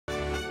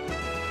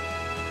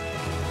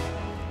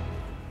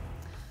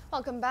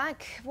Welcome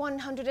back.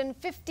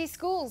 150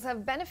 schools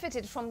have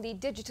benefited from the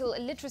digital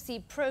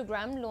literacy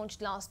program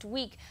launched last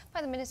week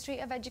by the Ministry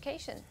of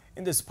Education.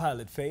 In this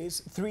pilot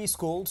phase, 3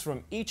 schools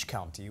from each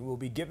county will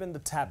be given the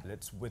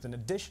tablets, with an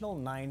additional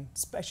 9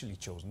 specially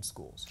chosen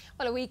schools.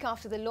 Well, a week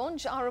after the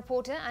launch, our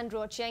reporter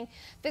Andrew Ochieng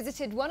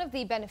visited one of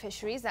the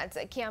beneficiaries at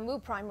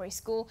Kiambu Primary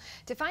School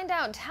to find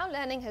out how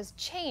learning has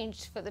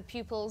changed for the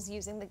pupils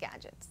using the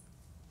gadgets.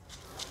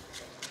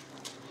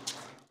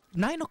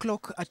 9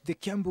 o'clock at the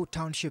Kiambu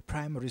Township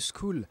Primary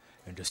School,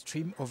 and a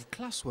stream of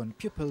Class 1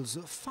 pupils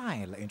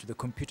file into the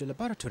computer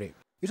laboratory.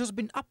 It has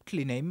been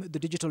aptly named the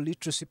Digital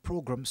Literacy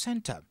Program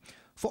Center.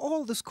 For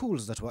all the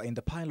schools that were in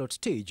the pilot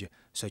stage,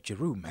 such a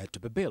room had to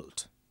be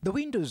built. The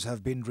windows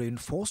have been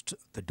reinforced,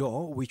 the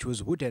door, which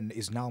was wooden,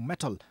 is now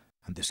metal,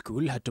 and the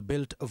school had to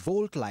build a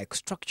vault-like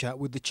structure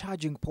with the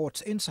charging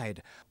ports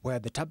inside, where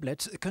the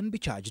tablets can be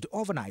charged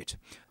overnight.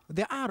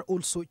 There are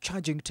also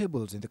charging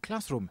tables in the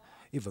classroom.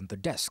 Even the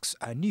desks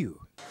are new.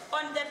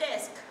 On the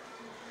desk.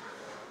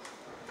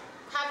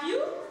 Have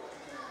you?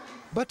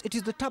 But it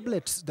is the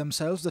tablets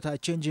themselves that are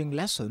changing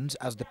lessons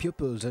as the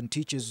pupils and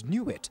teachers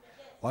knew it.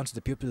 Once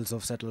the pupils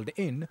have settled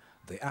in,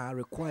 they are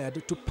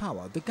required to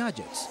power the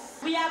gadgets.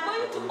 We are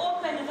going to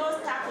open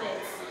those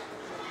tablets.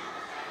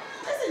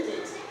 Isn't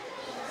it?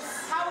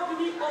 How do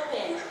we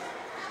open?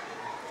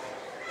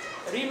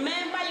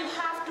 Remember, you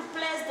have to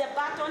place the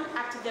button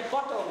at the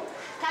bottom.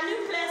 Can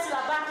you place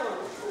your button?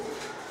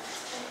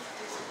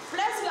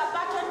 Place your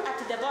button at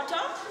the bottom.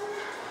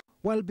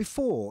 While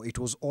before it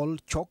was all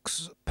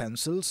chalks,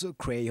 pencils,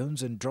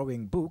 crayons and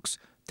drawing books,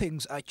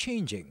 things are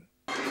changing.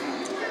 Have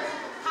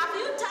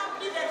you tapped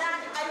the red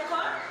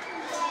icon?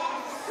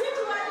 Which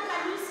one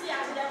can you see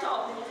at the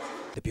top?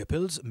 The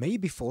pupils may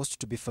be forced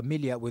to be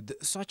familiar with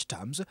such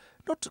terms,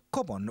 not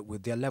common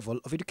with their level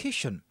of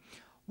education.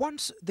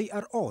 Once they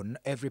are on,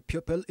 every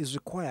pupil is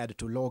required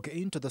to log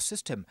into the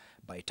system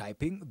by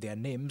typing their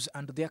names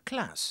and their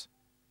class.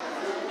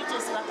 Which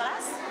is your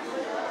class?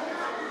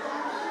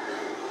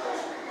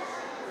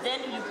 Then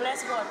you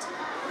press what?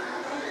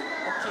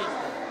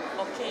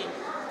 Okay.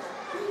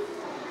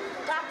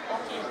 Tap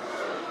OK.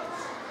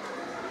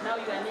 Now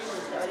your name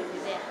is already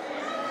there.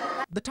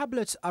 The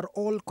tablets are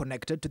all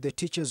connected to the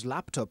teacher's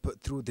laptop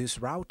through this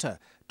router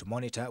to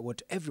monitor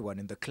what everyone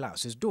in the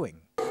class is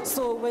doing.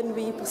 So when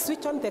we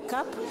switch on the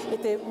cap,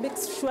 it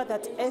makes sure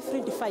that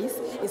every device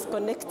is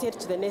connected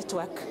to the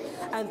network,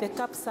 and the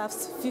cap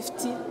serves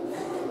 50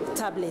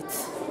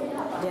 tablets.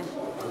 Yeah.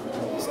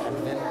 And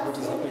then what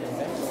is happening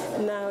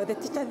there? Now the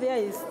teacher there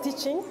is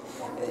teaching.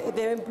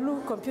 The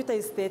blue computer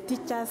is the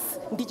teacher's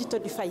digital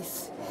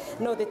device.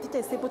 Now the teacher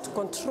is able to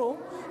control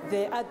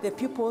the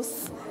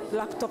pupils'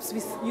 laptops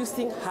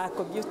using her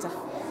computer.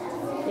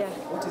 Yeah.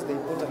 What is the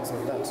importance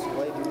of that?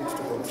 Why do you need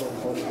to control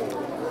all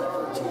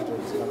the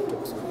children's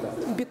laptops with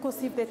that?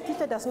 Because if the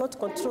teacher does not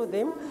control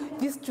them,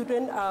 these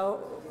children are,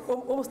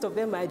 most of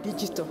them are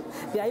digital.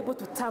 They are able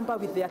to tamper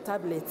with their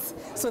tablets,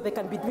 so they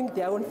can be doing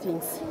their own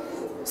things.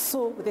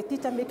 So the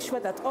teacher makes sure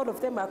that all of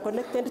them are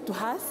connected to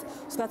us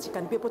so that she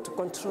can be able to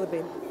control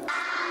them.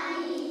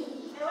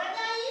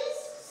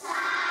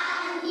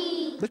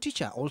 The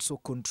teacher also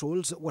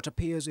controls what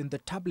appears in the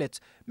tablets,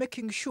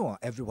 making sure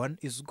everyone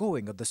is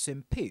going at the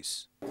same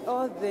pace.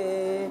 All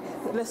the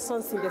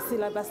lessons in the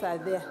syllabus are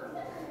there.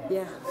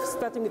 Yeah,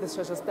 starting with the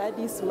social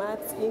studies,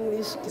 maths,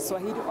 English,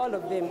 Kiswahili, all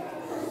of them.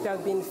 They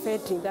have been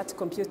fed in that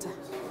computer.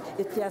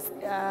 It has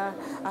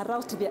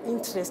aroused their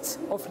interest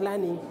of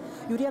learning.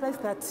 You realize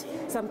that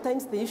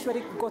sometimes they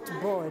usually got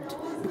bored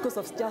because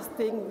of just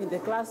staying in the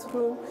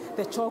classroom,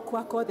 the chalk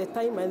work all the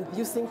time and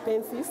using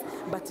pencils.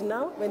 But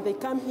now, when they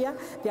come here,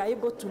 they are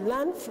able to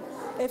learn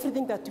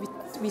everything that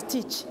we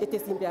teach. It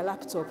is in their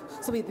laptop.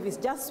 So we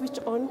just switch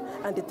on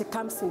and it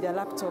comes in their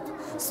laptop.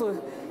 So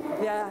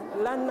the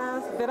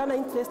learner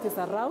interest is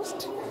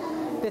aroused.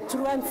 The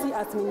truancy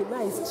is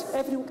minimized.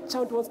 Every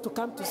child wants to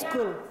come to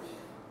school.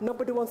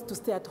 Nobody wants to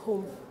stay at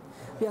home.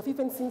 We have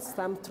even seen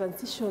some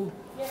transition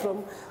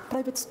from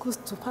private schools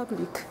to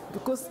public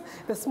because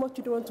the small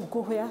children want to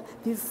go where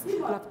these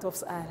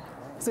laptops are.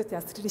 So it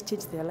has really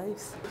changed their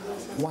lives.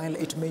 While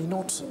it may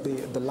not be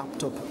the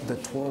laptop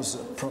that was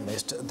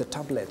promised, the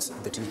tablets,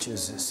 the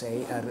teachers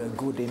say, are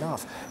good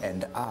enough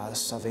and are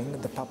serving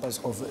the purpose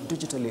of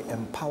digitally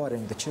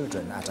empowering the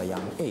children at a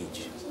young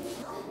age.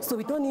 So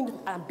we don't need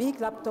a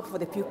big laptop for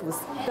the pupils.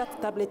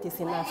 That tablet is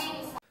enough.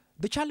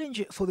 The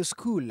challenge for the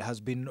school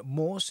has been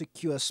more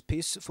secure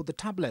space for the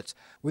tablets.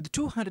 With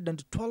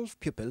 212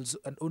 pupils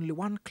and only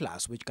one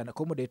class which can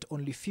accommodate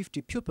only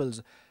 50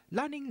 pupils,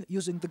 learning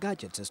using the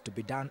gadgets has to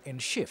be done in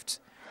shifts.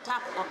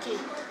 Tap OK.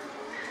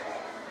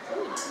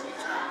 Good.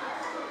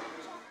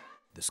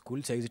 The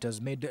school says it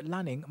has made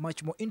learning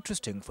much more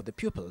interesting for the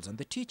pupils and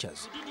the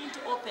teachers. You didn't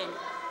open.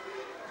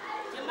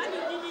 The money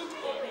didn't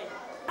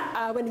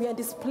open. When we are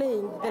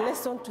displaying the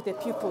lesson to the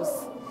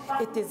pupils,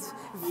 it is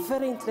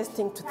very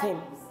interesting to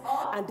them.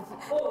 And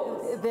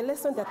the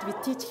lesson that we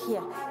teach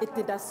here,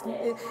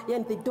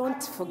 and they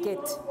don't forget.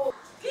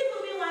 Give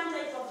me one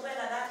type of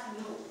weather that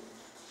you know.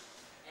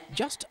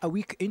 Just a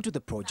week into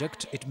the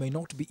project, it may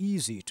not be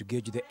easy to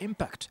gauge the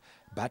impact,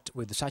 but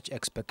with such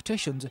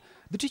expectations,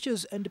 the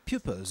teachers and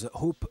pupils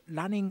hope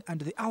learning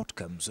and the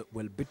outcomes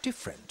will be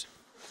different.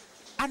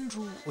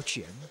 Andrew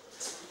Ochieng,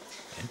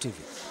 NTV.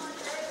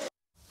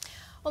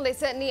 Well, they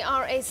certainly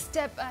are a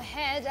step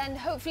ahead, and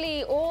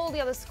hopefully all the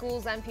other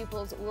schools and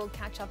pupils will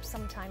catch up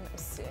sometime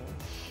soon.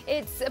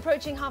 It's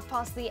approaching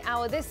the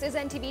hour. This is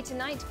NTV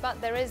Tonight,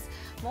 but there is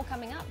more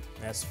coming up.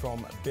 That's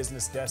from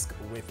Business Desk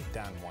with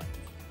Dan White.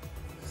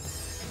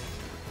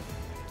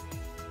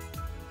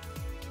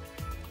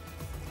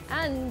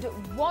 And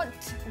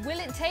what will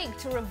it take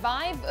to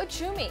revive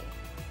Uchumi?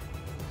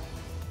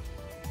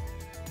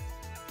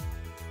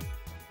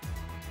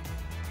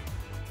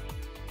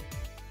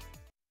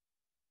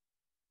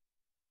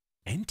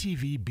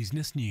 NTV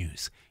Business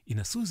News in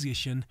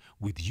association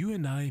with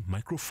UNI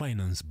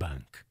Microfinance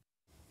Bank.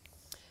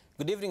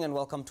 Good evening and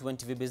welcome to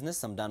NTV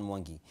Business. I'm Dan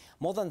Mwangi.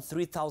 More than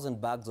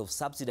 3,000 bags of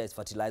subsidized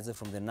fertilizer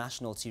from the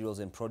National Cereals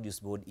and Produce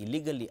Board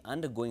illegally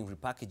undergoing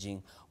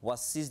repackaging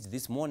was seized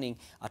this morning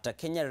at a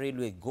Kenya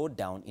Railway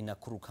go-down in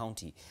Nakuru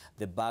County.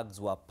 The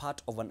bags were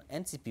part of an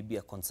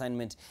NCPB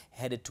consignment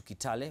headed to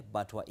Kitale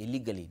but were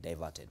illegally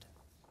diverted.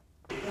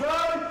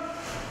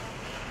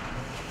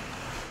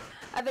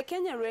 At the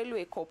Kenya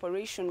Railway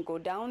Corporation go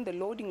down, the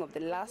loading of the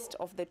last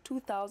of the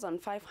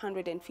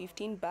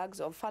 2,515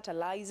 bags of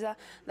fertilizer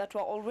that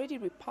were already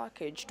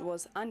repackaged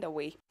was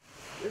underway.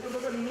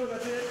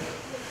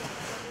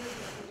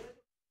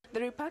 The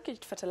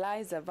repackaged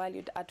fertilizer,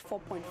 valued at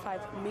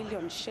 4.5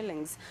 million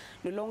shillings,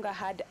 no longer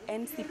had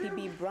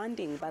NCPB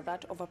branding but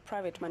that of a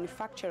private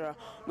manufacturer,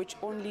 which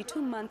only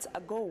 2 months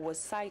ago was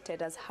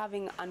cited as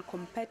having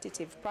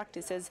uncompetitive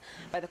practices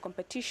by the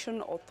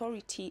Competition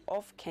Authority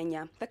of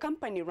Kenya. The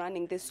company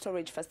running this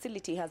storage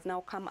facility has now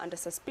come under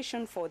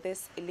suspicion for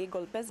this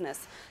illegal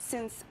business,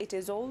 since it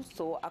is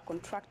also a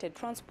contracted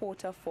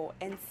transporter for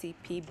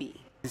NCPB.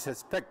 We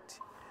suspect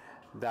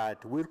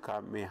that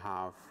Wilka may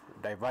have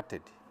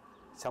diverted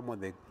some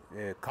of the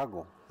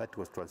cargo that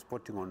was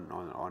transporting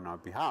on our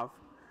behalf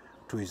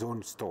to his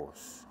own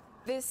stores.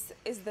 This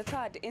is the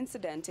third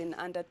incident in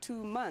under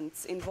 2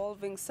 months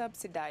involving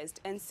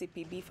subsidized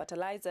NCPB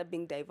fertilizer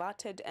being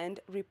diverted and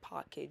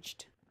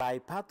repackaged. By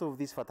part of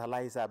this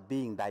fertilizer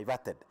being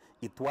diverted,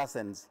 it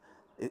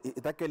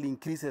actually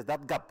increases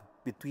that gap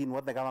between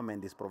what the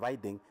government is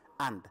providing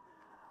and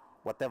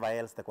whatever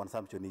else the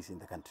consumption is in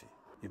the country.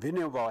 If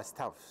any of our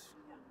staffs,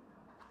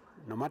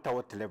 no matter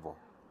what level,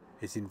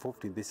 is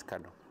involved in this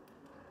scandal,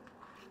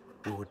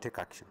 we will take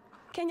action.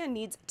 Kenya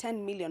needs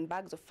 10 million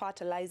bags of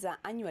fertilizer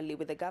annually,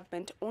 with the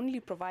government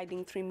only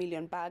providing 3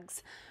 million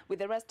bags, with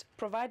the rest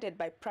provided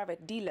by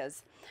private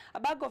dealers. A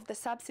bag of the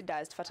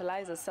subsidized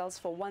fertilizer sells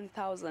for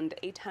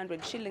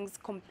 1,800 shillings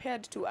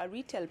compared to a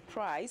retail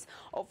price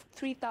of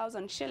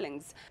 3,000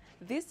 shillings.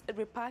 This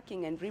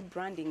repacking and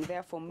rebranding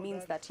therefore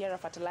means that Yara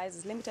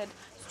Fertilizers Limited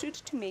stood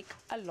to make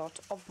a lot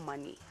of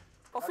money.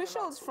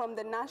 Officials from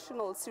the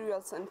National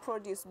Cereals and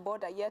Produce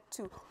Board are yet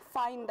to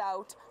find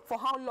out for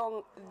how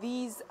long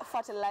these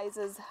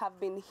fertilizers have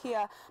been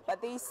here,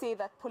 but they say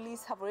that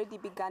police have already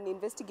begun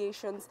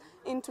investigations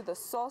into the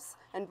source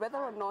and whether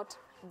or not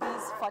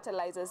these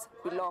fertilizers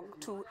belong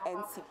to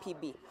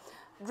NCPB.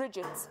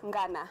 Bridget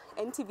Ngana,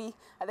 NTV,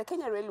 at the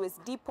Kenya Railways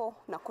Depot,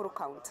 Nakuru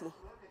County.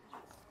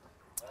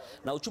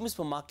 Now, Uchumi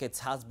Supermarkets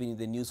has been in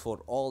the news for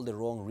all the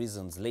wrong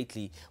reasons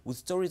lately, with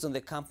stories on the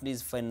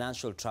company's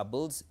financial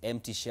troubles,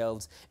 empty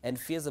shelves, and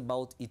fears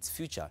about its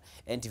future.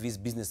 NTV's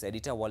business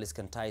editor, Wallace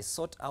Kantai,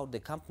 sought out the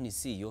company's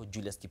CEO,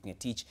 Julius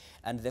Kipngetich,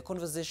 and the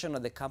conversation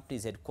at the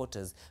company's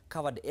headquarters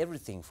covered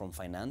everything from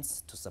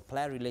finance to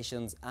supplier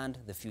relations and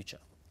the future.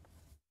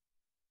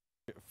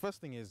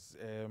 First thing is,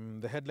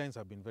 the headlines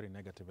have been very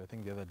negative. I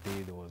think the other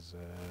day there was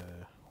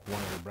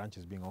one of the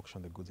branches being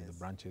auctioned, the goods in the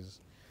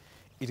branches.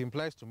 It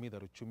implies to me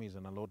that Uchumi is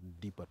in a lot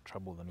deeper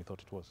trouble than we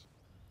thought it was.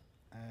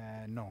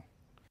 No.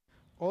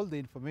 All the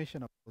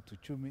information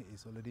about Uchumi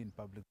is already in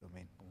public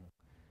domain.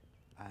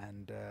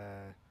 And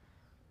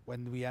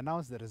when we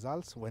announce the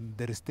results, when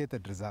the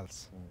restated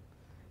results,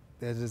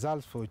 the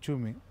results for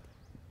Uchumi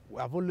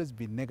have always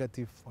been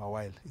negative for a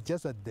while. It's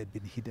just that they've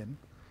been hidden,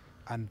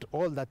 and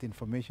all that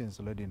information is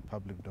already in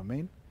public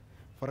domain.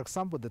 For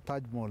example, the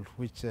Taj Mall,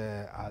 which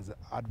has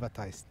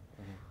advertised,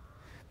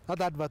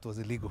 that advert was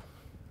illegal,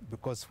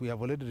 because we have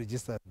already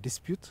registered a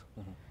dispute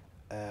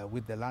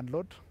with the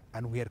landlord,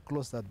 and we had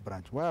closed that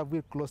branch. Why have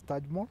we closed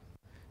Taj Mall?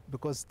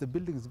 Because the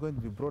building is going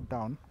to be brought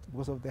down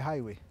because of the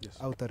highway,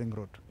 Outer Ring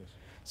Road.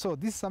 So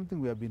this is something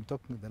we have been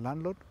talking to the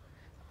landlord,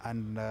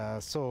 and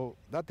so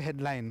that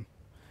headline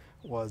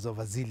was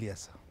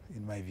overzealous,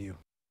 in my view.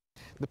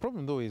 The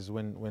problem, though, is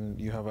when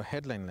you have a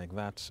headline like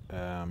that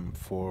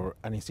for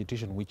an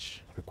institution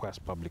which requires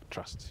public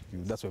trust,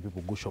 that's where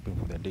people go shopping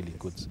for their daily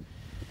goods,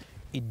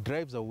 it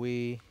drives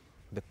away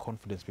the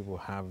confidence people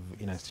have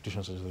in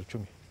institutions such as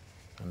Uchumi.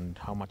 And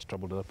how much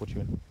trouble does that put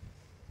you in?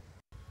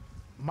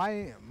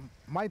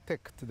 My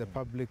take to the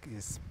public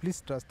is,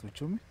 please trust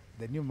Uchumi.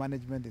 The new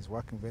management is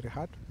working very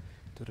hard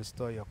to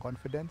restore your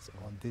confidence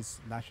on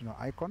this national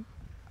icon.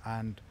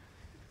 And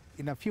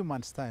in a few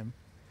months' time,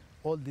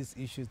 all these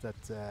issues that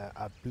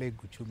have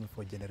plagued Uchumi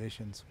for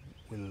generations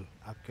will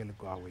actually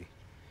go away.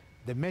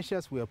 The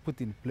measures we have put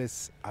in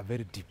place are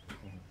very deep.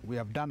 We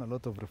have done a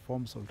lot of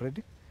reforms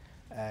already.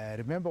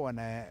 Remember when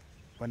I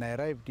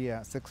arrived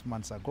here 6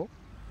 months ago,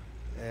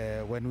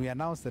 when we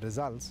announced the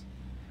results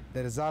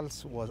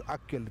was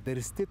actually, the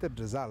restated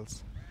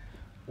results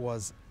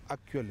was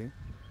actually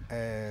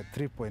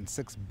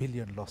 3.6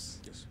 billion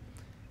loss. Yes.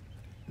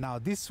 Now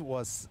this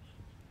was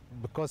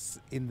because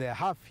in the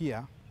half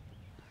year,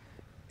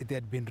 it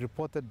had been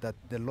reported that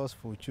the loss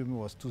for Uchumi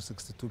was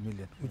 262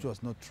 million, which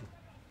was not true.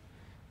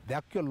 The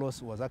actual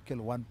loss was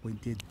actually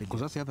 1.8 billion.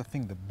 Because that's the other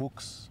thing, the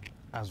books,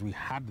 as we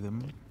had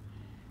them,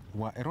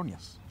 were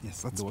erroneous.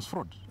 Yes, there was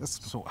fraud.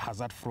 So has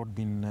that fraud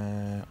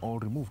been all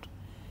removed?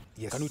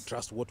 Yes. Can we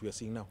trust what we are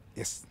seeing now?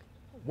 Yes.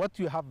 What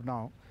you have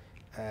now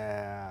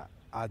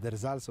are the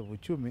results of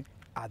Uchumi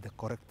are the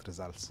correct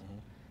results.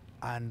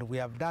 And we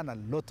have done a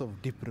lot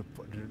of deep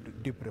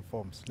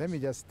reforms. Let me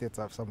just state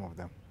some of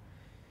them.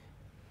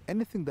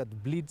 Anything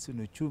that bleeds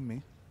in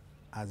Uchumi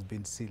has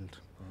been sealed.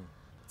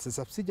 The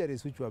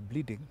subsidiaries which were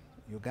bleeding,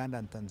 Uganda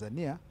and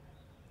Tanzania,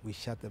 we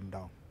shut them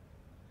down.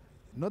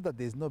 Not that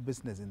there is no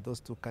business in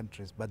those two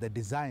countries, but the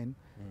design,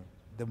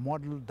 the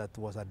model that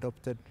was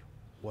adopted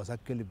was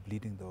actually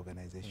bleeding the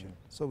organization.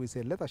 So we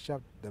say, let us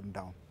shut them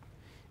down.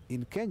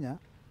 In Kenya,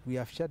 we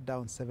have shut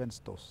down 7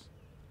 stores,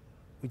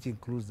 which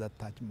includes that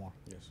Taj Mall.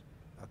 Yes.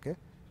 Okay?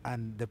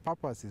 And the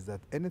purpose is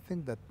that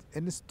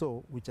any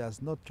store which has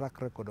no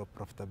track record of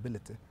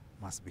profitability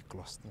must be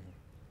closed.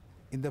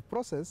 In the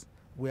process,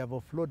 we have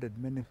offloaded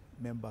many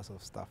members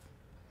of staff.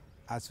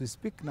 As we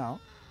speak now,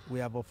 we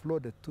have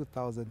offloaded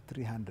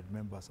 2,300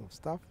 members of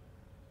staff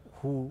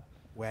who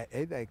were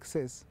either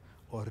excess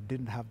or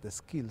didn't have the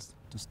skills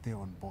to stay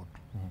on board.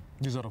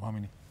 These out of how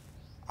many?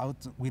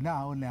 We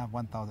now only have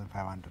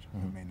 1,500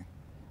 remaining.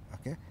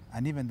 Okay?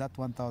 And even that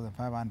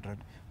 1,500,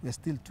 we're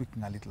still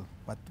tweaking a little,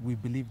 but we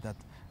believe that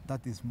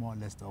that is more or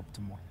less the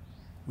optimal.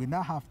 We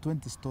now have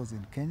 20 stores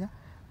in Kenya,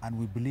 and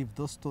we believe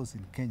those stores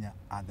in Kenya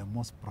are the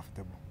most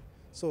profitable.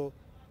 So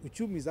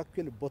Uchumi is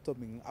actually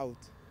bottoming out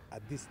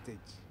at this stage,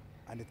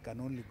 and it can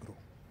only grow.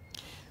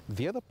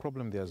 The other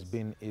problem there has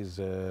been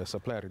is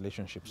supplier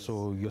relationships. Yes.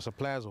 So your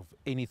suppliers of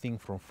anything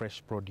from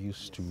fresh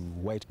produce to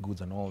white goods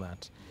and all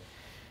that.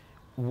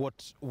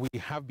 What we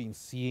have been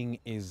seeing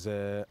is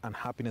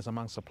unhappiness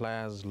among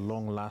suppliers,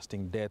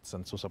 long-lasting debts,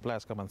 and so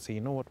suppliers come and say,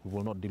 you know what, we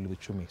will not deal with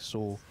Uchumi.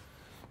 So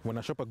when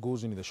a shopper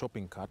goes into the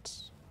shopping cart,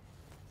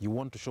 you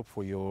want to shop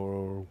for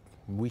your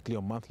weekly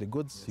or monthly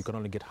goods, you can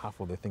only get half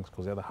of the things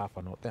because the other half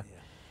are not there.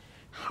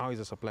 How is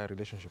the supplier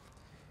relationship?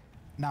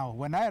 Now,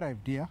 when I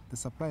arrived here, the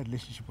supplier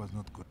relationship was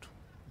not good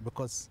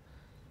because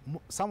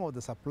some of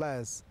the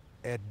suppliers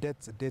had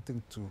debts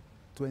dating to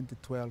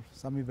 2012,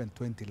 some even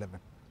 2011.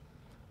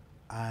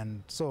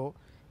 And so,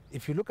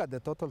 if you look at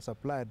the total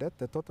supplier debt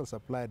is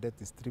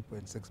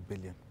 3.6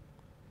 billion.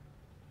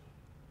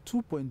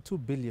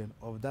 2.2 billion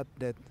of that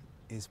debt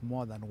is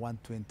more than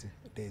 120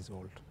 days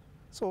old.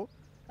 So,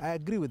 I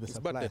agree with the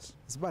suppliers.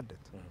 It's bad debt.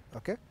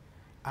 Okay?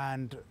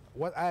 And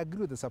what I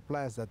agree with the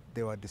suppliers that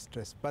they were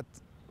distressed, but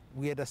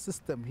we had a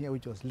system here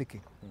which was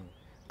leaking,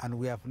 and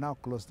we have now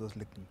closed those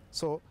leaking.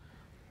 So,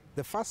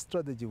 the first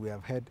strategy we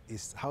have had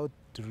is how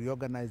to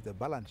reorganize the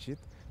balance sheet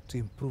to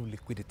improve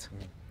liquidity.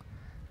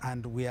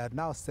 And we are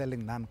now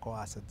selling non-core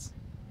assets.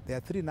 There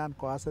are 3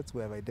 non-core assets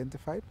we have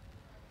identified.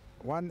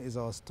 One is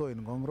our store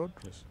in Ngong Road,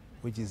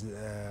 which is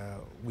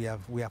we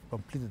have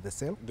completed the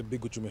sale. The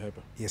big Uchumi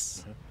Hyper.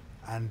 Yes,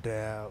 and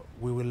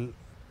we will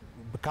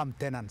become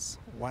tenants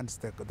once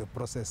the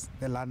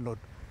landlord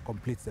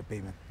completes the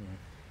payment.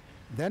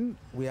 Then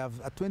we have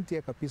a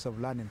 20-acre piece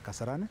of land in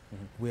Kasarani.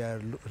 We are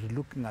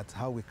looking at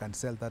how we can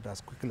sell that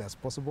as quickly as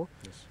possible.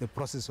 The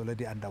process is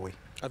already underway.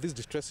 Are these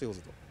distress sales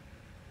though?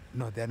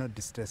 No, they are not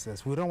distress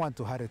sales. We don't want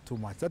to hurry too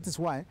much. That is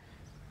why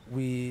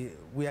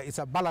it's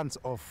a balance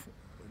of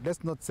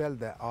let's not sell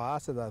our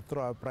assets at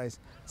throw-up price,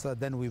 so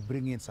then we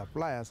bring in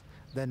suppliers.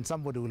 Then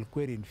somebody will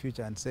query in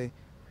future and say,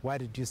 why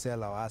did you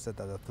sell our asset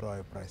at a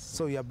throwaway price?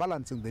 So you are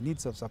balancing the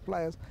needs of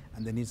suppliers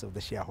and the needs of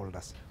the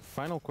shareholders.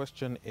 Final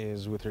question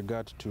is with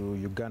regard to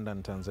Uganda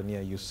and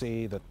Tanzania. You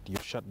say that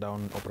you've shut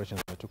down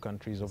operations in the 2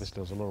 countries. Obviously,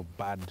 there's a lot of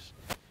bad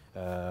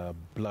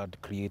blood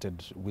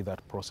created with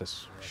that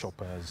process,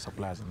 shoppers,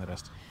 suppliers, and the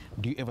rest.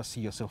 Do you ever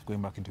see yourself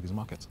going back into these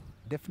markets?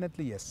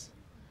 Definitely, yes.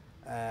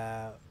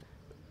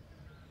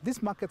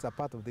 These markets are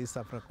part of the East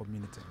African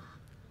community.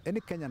 Any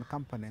Kenyan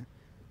company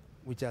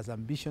which has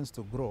ambitions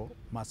to grow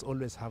must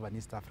always have an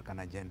East African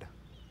agenda.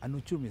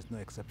 And Uchumi is no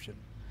exception.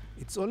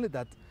 It's only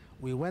that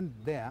we went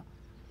there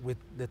with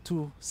the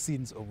 2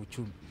 sins of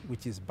Uchumi,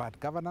 which is bad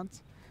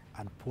governance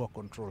and poor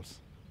controls.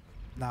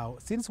 Now,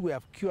 since we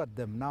have cured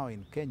them now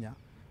in Kenya,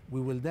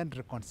 we will then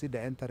reconsider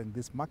entering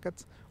these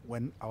markets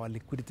when our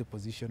liquidity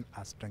position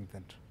has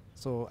strengthened.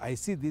 So I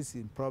see this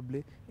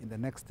probably in the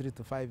next 3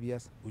 to 5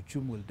 years,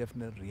 Uchumi will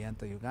definitely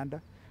re-enter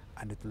Uganda,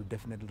 and it will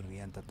definitely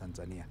re-enter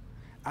Tanzania.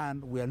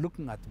 And we are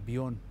looking at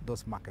beyond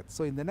those markets.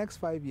 So in the next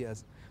 5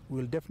 years,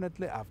 we will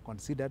definitely have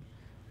considered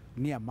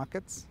near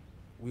markets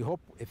We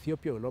hope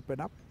Ethiopia will open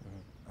up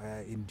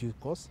in due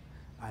course,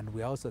 and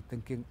we're also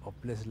thinking of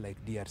places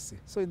like DRC.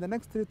 So in the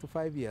next 3 to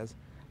 5 years,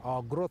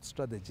 our growth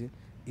strategy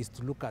is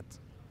to look at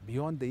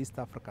beyond the East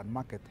African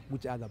market,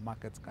 which other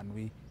markets can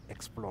we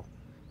explore.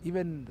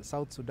 Even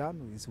South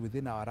Sudan is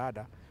within our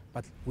radar,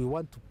 but we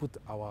want to put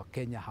our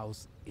Kenya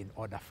house in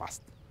order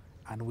first.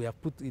 And we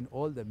have put in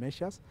all the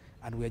measures,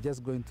 and we are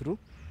just going through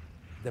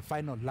the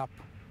final lap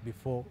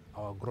before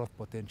our growth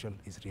potential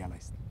is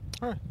realized.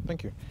 All right,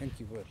 thank you. Thank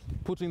you very much.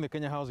 Putting the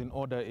Kenya house in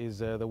order is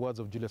the words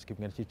of Julius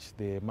Kipngetich,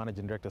 the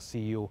Managing Director,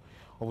 CEO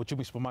of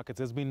Uchumi Supermarkets.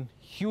 There's been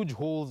huge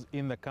holes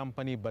in the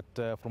company, but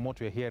from what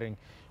we're hearing,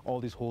 all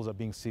these holes are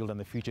being sealed and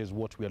the future is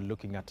what we are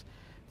looking at.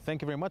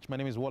 Thank you very much. My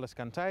name is Wallace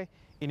Kantai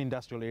in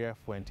Industrial Area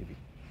for NTV.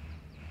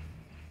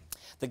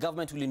 The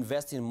government will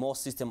invest in more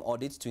system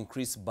audits to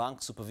increase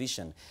bank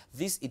supervision.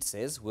 This, it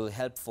says, will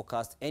help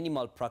forecast any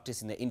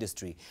malpractice in the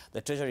industry. The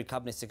Treasury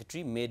Cabinet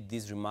Secretary made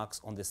these remarks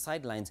on the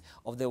sidelines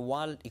of the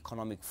World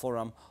Economic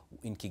Forum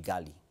in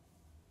Kigali.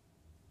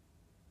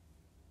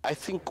 I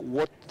think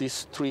what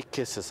these three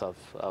cases have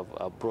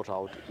brought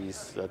out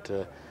is that,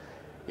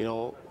 you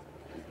know,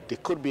 there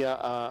could be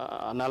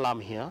an alarm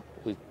here.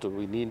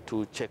 We need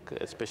to check,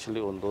 especially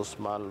on those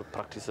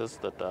malpractices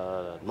that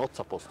are not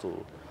supposed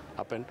to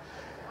happen.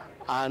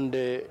 And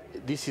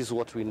this is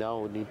what we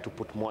now need to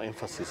put more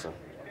emphasis on,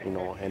 you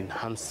know,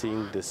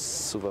 enhancing the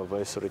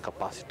supervisory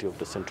capacity of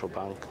the central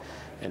bank,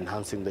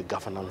 enhancing the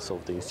governance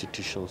of the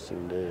institutions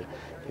in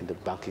the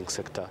banking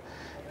sector,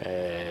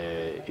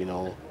 you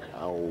know,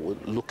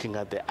 looking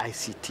at the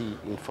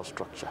ICT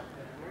infrastructure.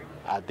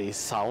 Are they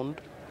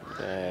sound,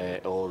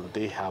 or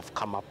they have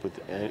come up with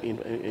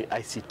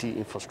ICT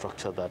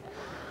infrastructure that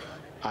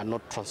are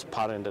not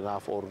transparent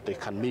enough, or they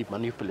can be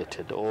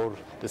manipulated, or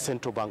the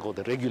central bank or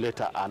the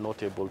regulator are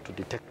not able to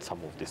detect some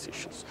of these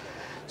issues.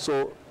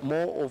 So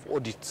more of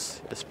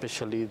audits,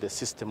 especially the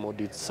system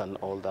audits and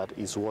all that,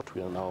 is what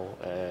we are now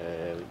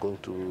going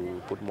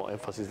to put more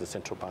emphasis. The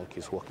central bank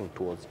is working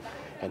towards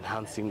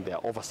enhancing their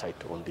oversight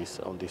on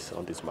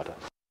this matter.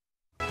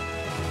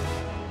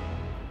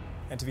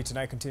 NTV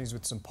Tonight continues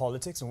with some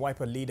politics, and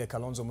Wiper leader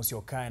Kalonzo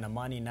Musyoka and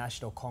Amani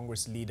National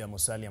Congress leader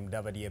Musalia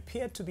Mudavadi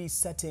appear to be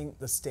setting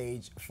the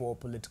stage for a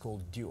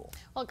political duel.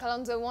 Well,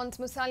 Kalonzo wants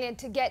Musalia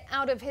to get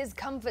out of his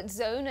comfort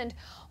zone and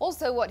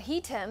also what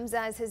he terms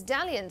as his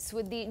dalliance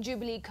with the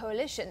Jubilee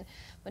coalition.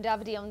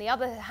 Mudavadi, on the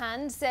other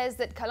hand, says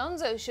that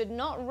Kalonzo should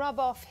not rub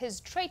off his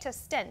traitor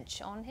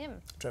stench on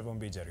him. Trevor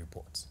Mbija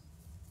reports.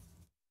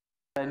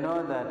 I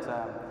know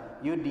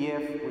that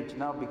UDF, which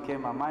now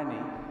became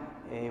Amani,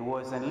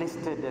 was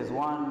enlisted as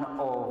one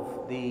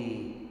of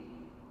the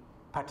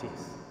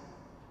parties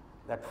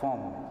that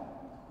form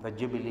the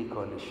Jubilee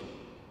coalition.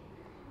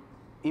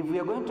 If we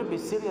are going to be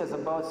serious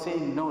about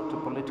saying no to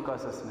political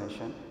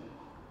assassination,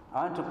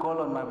 I want to call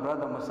on my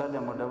brother Musalia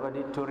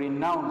Mudavadi to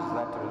renounce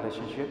that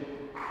relationship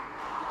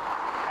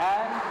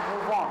and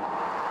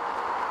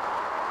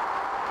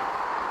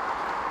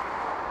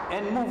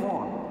move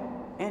on.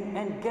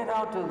 And get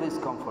out of this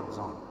comfort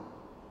zone.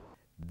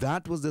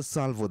 That was the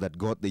salvo that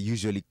got the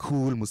usually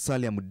cool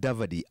Musalia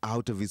Mudavadi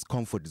out of his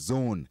comfort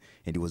zone,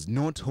 and he was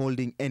not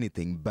holding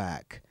anything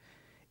back.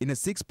 In a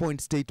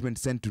 6-point statement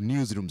sent to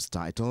newsrooms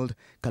titled,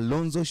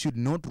 "Kalonzo should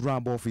not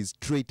rub off his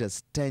traitor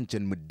stench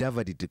on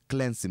Mudavadi to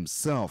cleanse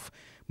himself,"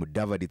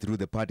 Mudavadi, through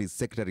the party's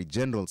Secretary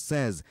General,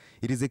 says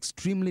it is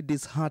extremely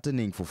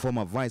disheartening for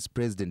former Vice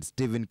President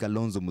Stephen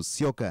Kalonzo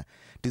Musyoka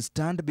to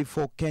stand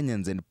before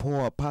Kenyans and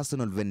pour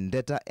personal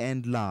vendetta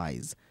and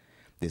lies.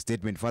 The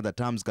statement further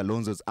terms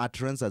Kalonzo's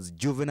utterance as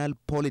juvenile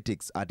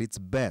politics at its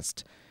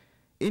best.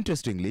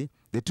 Interestingly,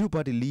 the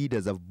two-party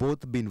leaders have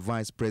both been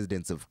vice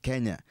presidents of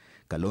Kenya.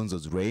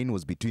 Kalonzo's reign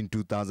was between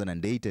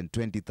 2008 and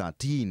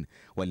 2013,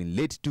 while in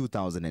late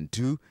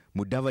 2002,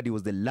 Mudavadi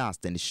was the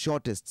last and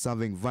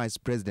shortest-serving vice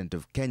president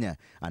of Kenya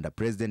under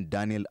President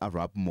Daniel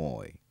Arap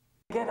Moi.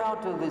 Get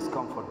out of this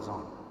comfort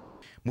zone.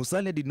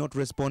 Musalia did not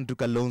respond to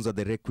Kalonzo at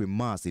the Requiem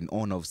Mass in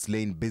honor of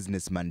slain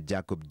businessman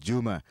Jacob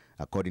Juma.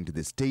 According to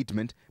the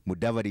statement,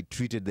 Mudavadi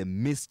treated the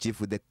mischief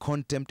with the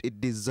contempt it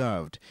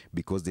deserved,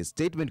 because the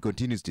statement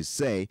continues to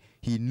say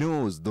he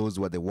knows those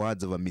were the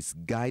words of a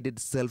misguided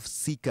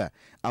self-seeker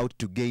out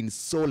to gain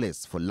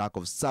solace for lack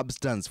of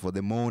substance for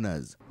the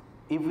mourners.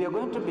 If we are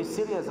going to be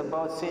serious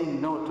about saying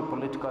no to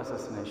political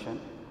assassination,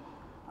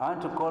 I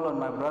want to call on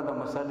my brother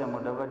Musalia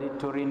Mudavadi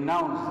to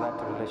renounce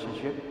that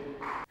relationship.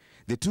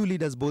 The two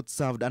leaders both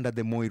served under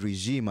the Moi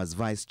regime as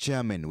vice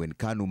chairman when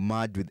KANU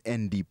merged with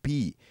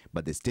NDP,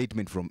 but the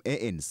statement from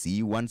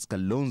ANC wants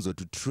Kalonzo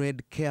to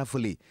tread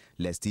carefully,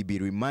 lest he be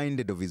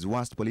reminded of his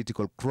worst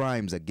political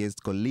crimes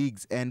against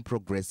colleagues and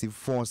progressive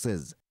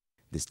forces.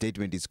 The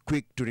statement is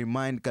quick to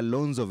remind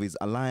Kalonzo of his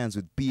alliance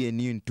with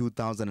PNU in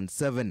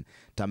 2007,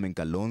 terming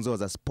Kalonzo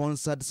as a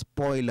sponsored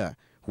spoiler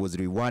who was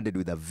rewarded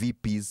with a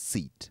VP's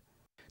seat.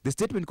 The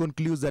statement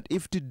concludes that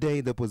if today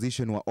the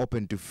opposition were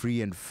open to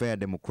free and fair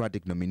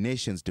democratic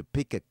nominations to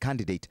pick a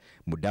candidate,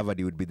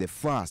 Mudavadi would be the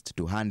first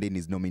to hand in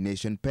his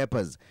nomination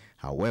papers.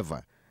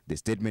 However, the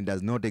statement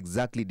does not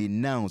exactly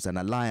denounce an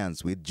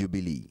alliance with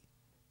Jubilee.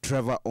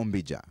 Trevor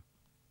Ombija,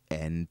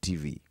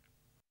 NTV.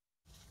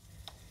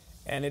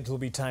 And it will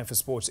be time for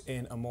sports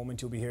in a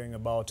moment. You'll be hearing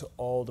about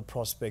all the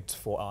prospects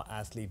for our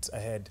athletes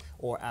ahead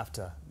or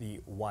after the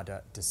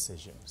WADA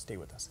decision. Stay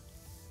with us.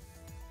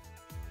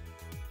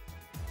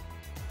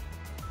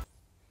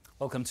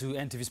 Welcome to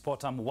NTV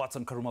Sport. I'm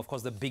Watson Karuma. Of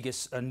course, the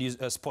biggest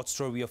sports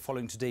story we are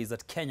following today is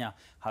that Kenya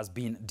has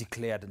been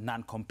declared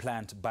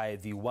non-compliant by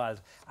the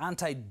World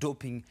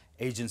Anti-Doping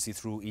Agency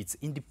through its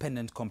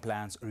Independent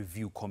Compliance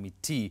Review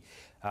Committee,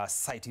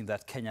 citing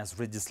that Kenya's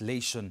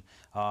legislation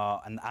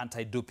and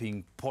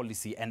anti-doping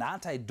policy and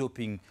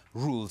anti-doping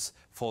rules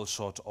fall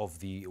short of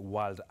the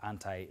World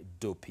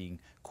Anti-Doping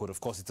Code.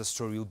 Of course, it's a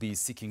story we'll be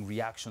seeking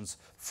reactions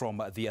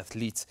from the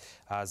athletes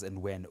as and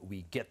when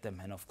we get them.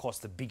 And of course,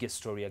 the biggest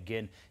story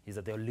again is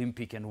that the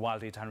Olympic and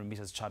World 800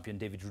 meters champion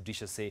David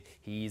Rudisha say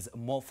he is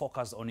more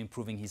focused on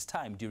improving his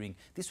time during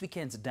this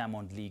weekend's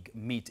Diamond League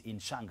meet in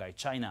Shanghai,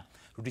 China.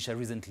 Rudisha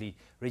recently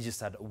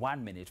registered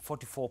 1 minute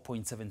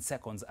 44.7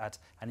 seconds at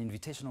an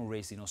invitational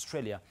race in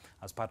Australia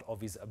as part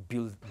of his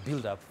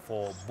build-up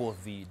for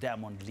both the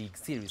Diamond League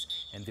series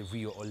and the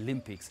Rio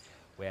Olympics,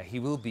 where he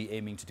will be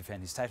aiming to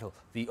defend his title.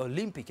 The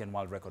Olympic and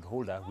world record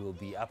holder will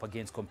be up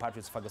against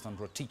compatriots Ferguson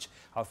Rotich,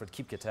 Alfred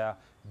Kipketer,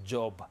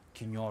 Job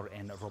Kinyor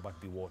and Robert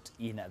Biwott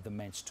in the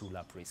men's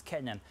 2-lap race.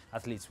 Kenyan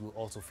athletes will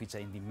also feature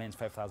in the men's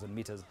 5,000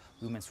 meters,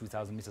 women's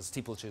 3,000 meters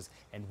steeplechase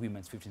and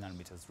women's 1,500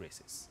 meters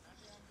races.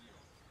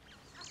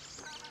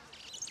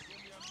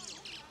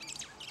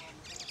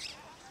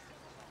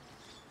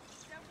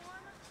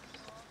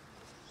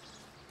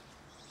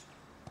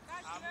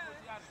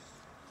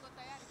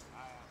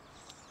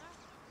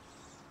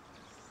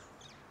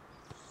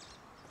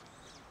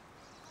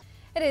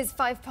 It is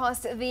 5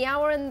 past the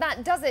hour, and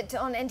that does it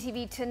on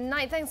NTV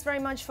Tonight. Thanks very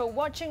much for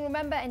watching.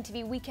 Remember,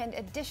 NTV Weekend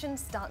Edition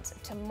starts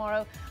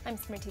tomorrow. I'm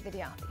Smriti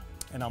Vidyarthi.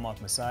 And I'm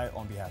Masai.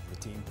 On behalf of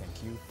the team,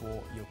 thank you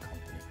for your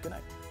company. Good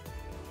night.